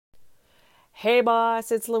Hey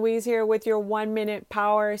boss, it's Louise here with your 1 minute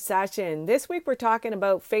power session. This week we're talking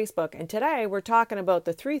about Facebook, and today we're talking about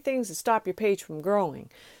the 3 things that stop your page from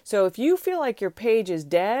growing. So if you feel like your page is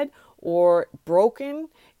dead or broken,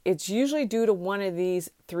 it's usually due to one of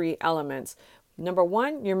these 3 elements. Number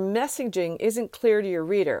one, your messaging isn't clear to your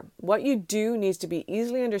reader. What you do needs to be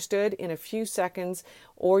easily understood in a few seconds,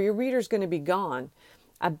 or your reader's going to be gone.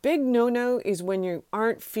 A big no-no is when you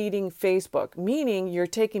aren't feeding Facebook, meaning you're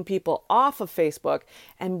taking people off of Facebook,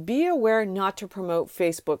 and be aware not to promote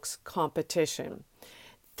Facebook's competition.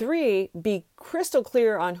 3, be crystal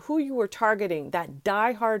clear on who you are targeting, that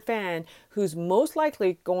die-hard fan who's most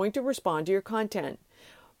likely going to respond to your content.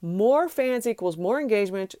 More fans equals more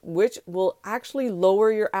engagement, which will actually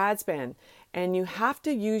lower your ad spend. And you have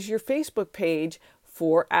to use your Facebook page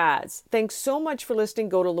for ads. Thanks so much for listening.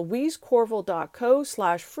 Go to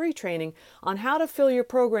louisecorville.co/free training on how to fill your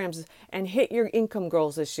programs and hit your income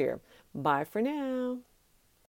goals this year. Bye for now.